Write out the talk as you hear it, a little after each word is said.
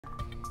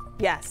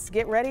Yes,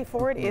 get ready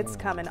for it. It's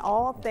coming.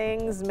 All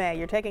things May.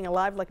 You're taking a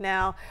live look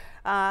now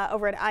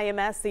over at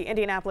IMS, the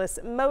Indianapolis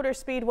Motor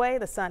Speedway.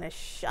 The sun is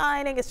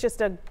shining. It's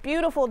just a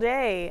beautiful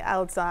day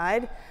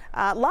outside.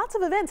 Lots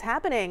of events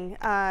happening,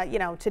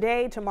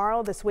 today,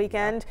 tomorrow, this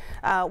weekend.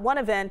 One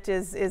event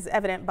is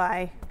evident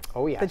by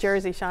the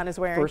jersey Sean is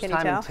wearing. First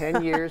time in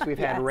 10 years we've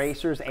had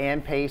racers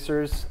and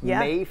pacers.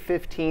 May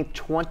 15th,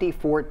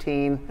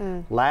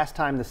 2014. Last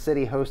time the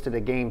city hosted a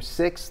Game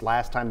 6.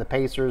 Last time the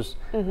Pacers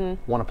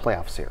won a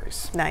playoff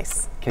series.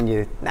 Nice.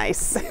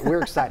 Nice.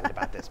 We're excited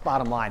about this,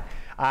 bottom line.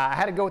 I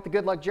had to go with the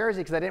good luck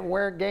jersey because I didn't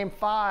wear Game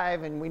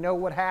 5, and we know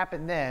what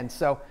happened then.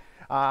 So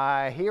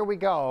here we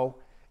go.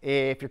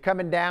 If you're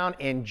coming down,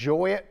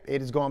 enjoy it.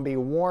 It is going to be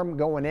warm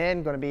going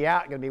in, going to be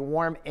out, going to be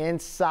warm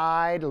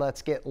inside.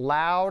 Let's get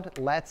loud.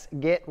 Let's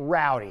get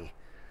rowdy.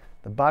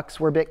 The Bucks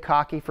were a bit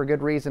cocky for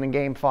good reason in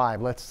Game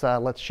 5. Let's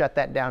shut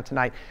that down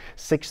tonight.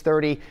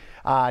 6:30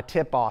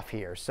 tip-off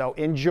here. So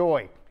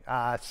enjoy.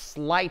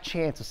 Slight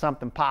chance of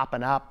something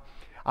popping up.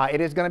 It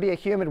is going to be a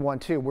humid one,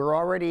 too. We're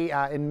already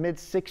in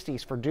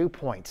mid-60s for dew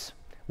points,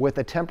 with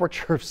a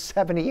temperature of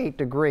 78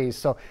 degrees.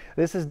 So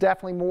this is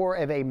definitely more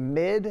of a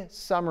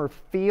mid-summer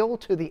feel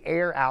to the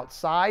air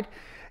outside.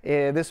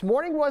 This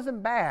morning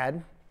wasn't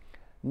bad.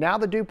 Now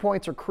the dew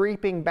points are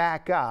creeping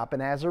back up,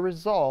 and as a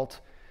result,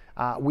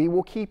 we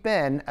will keep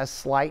in a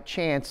slight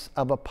chance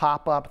of a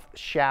pop-up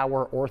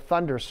shower or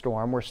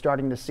thunderstorm. We're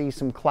starting to see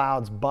some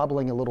clouds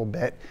bubbling a little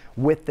bit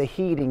with the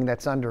heating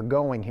that's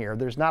undergoing here.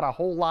 There's not a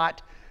whole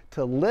lot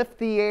to lift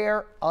the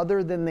air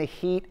other than the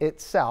heat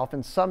itself,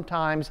 and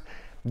sometimes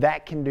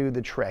that can do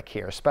the trick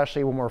here,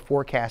 especially when we're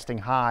forecasting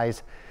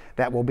highs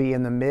that will be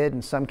in the mid,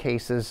 in some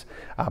cases,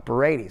 upper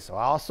 80s. So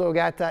I also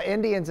got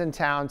Indians in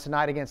town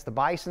tonight against the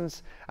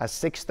Bisons. A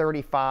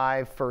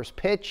 6:35 first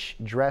pitch.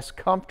 Dress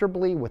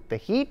comfortably with the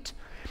heat.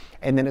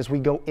 And then as we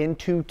go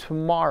into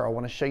tomorrow, I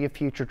want to show you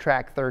future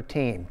track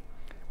 13.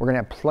 We're going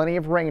to have plenty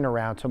of rain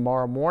around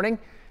tomorrow morning.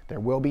 There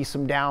will be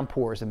some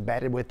downpours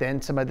embedded within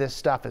some of this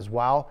stuff as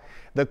well.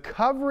 The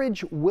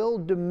coverage will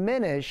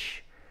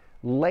diminish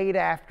late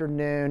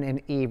afternoon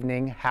and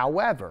evening.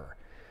 However,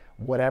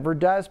 whatever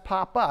does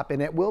pop up, and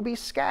it will be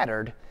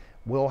scattered,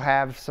 will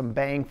have some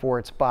bang for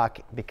its buck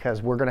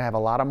because we're going to have a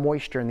lot of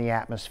moisture in the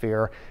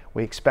atmosphere.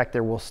 We expect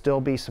there will still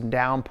be some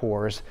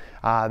downpours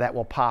that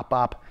will pop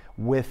up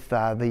with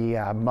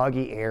the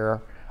muggy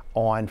air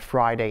on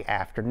Friday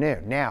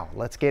afternoon. Now,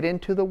 let's get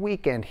into the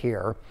weekend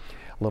here.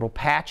 A little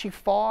patchy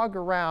fog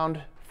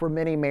around for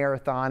mini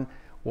marathon.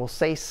 We'll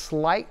say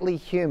slightly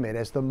humid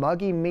as the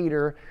muggy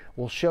meter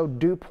will show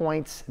dew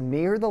points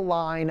near the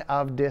line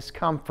of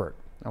discomfort,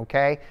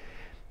 okay?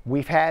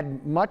 We've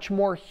had much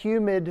more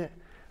humid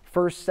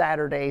first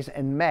Saturdays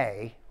in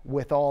May.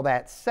 With all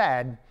that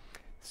said,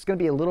 it's going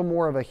to be a little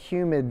more of a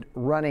humid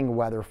running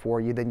weather for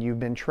you than you've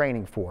been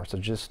training for, so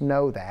just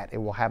know that. It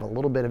will have a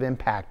little bit of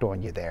impact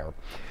on you there.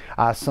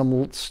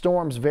 Some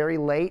storms very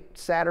late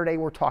Saturday.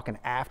 We're talking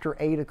after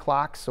 8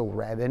 o'clock,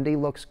 so Indy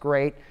looks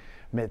great.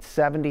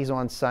 Mid-70s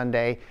on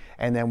Sunday,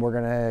 and then we're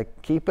going to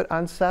keep it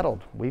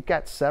unsettled. We've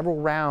got several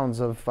rounds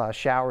of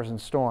showers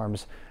and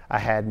storms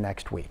ahead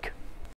next week.